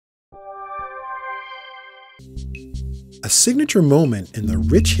A signature moment in the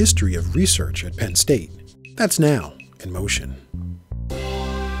rich history of research at Penn State. That's now in motion.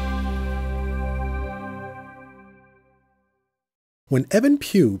 When Evan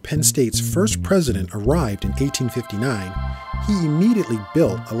Pugh, Penn State's first president, arrived in 1859, he immediately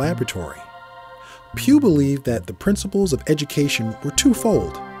built a laboratory. Pugh believed that the principles of education were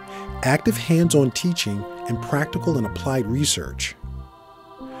twofold: active hands-on teaching and practical and applied research.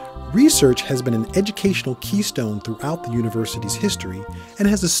 Research has been an educational keystone throughout the university's history and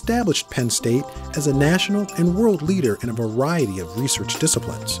has established Penn State as a national and world leader in a variety of research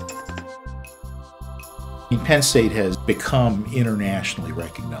disciplines. Penn State has become internationally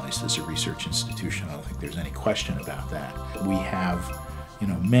recognized as a research institution. I don't think there's any question about that. We have,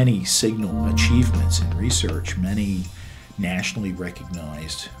 many signal achievements in research, many nationally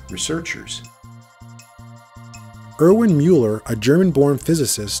recognized researchers. Erwin Mueller, a German-born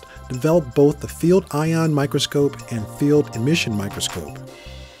physicist, developed both the field ion microscope and field emission microscope.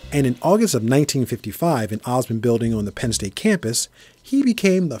 And in August of 1955, in Osmond Building on the Penn State campus, he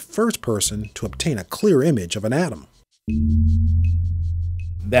became the first person to obtain a clear image of an atom.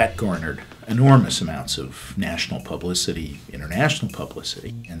 That garnered enormous amounts of national publicity, international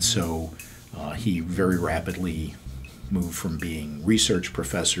publicity, and so he very rapidly moved from being research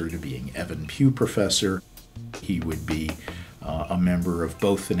professor to being Evan Pugh Professor. He would be a member of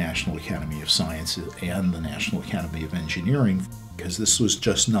both the National Academy of Sciences and the National Academy of Engineering, because this was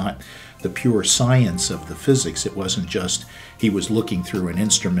just not the pure science of the physics. It wasn't just he was looking through an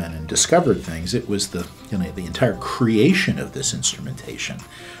instrument and discovered things. It was the entire creation of this instrumentation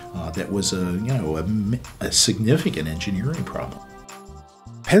that was a significant engineering problem.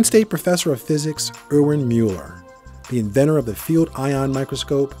 Penn State professor of physics Erwin Mueller, the inventor of the field ion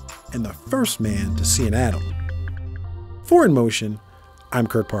microscope and the first man to see an atom. For In Motion, I'm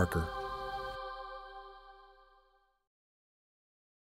Kurt Parker.